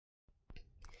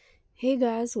Hey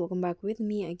guys, welcome back with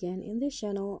me again in this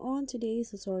channel. On today's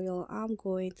tutorial, I'm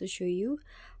going to show you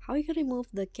how you can remove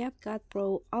the CapCut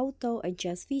Pro Auto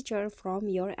Adjust feature from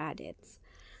your edits.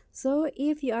 So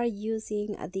if you are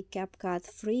using the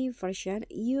CapCut free version,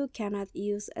 you cannot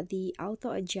use the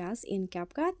Auto Adjust in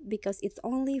CapCut because it's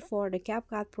only for the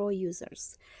CapCut Pro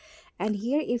users. And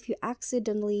here, if you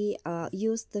accidentally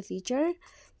use the feature,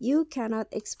 you cannot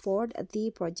export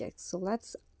the project. So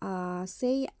let's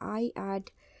say I add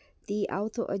the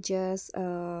auto adjust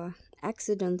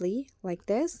accidentally like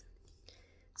this.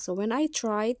 So when I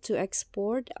try to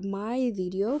export my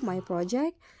video, my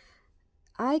project,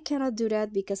 I cannot do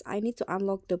that because I need to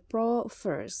unlock the Pro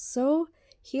first. So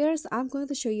I'm going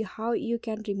to show you how you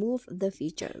can remove the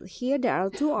feature. Here there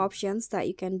are two options that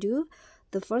you can do.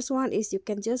 The first one is you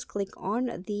can just click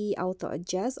on the auto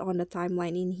adjust on the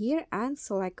timeline in here and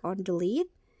select on delete.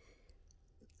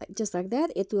 Just like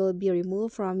that, it will be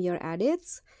removed from your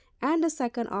edits. And the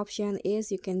second option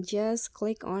is you can just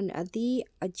click on the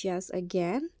adjust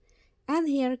again, and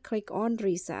here click on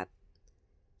reset,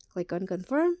 click on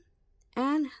confirm,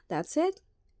 and that's it.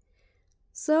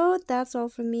 So that's all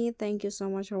from me. Thank you so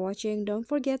much for watching. Don't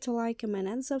forget to like, comment,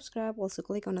 and subscribe. Also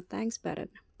click on the thanks button.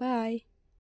 Bye.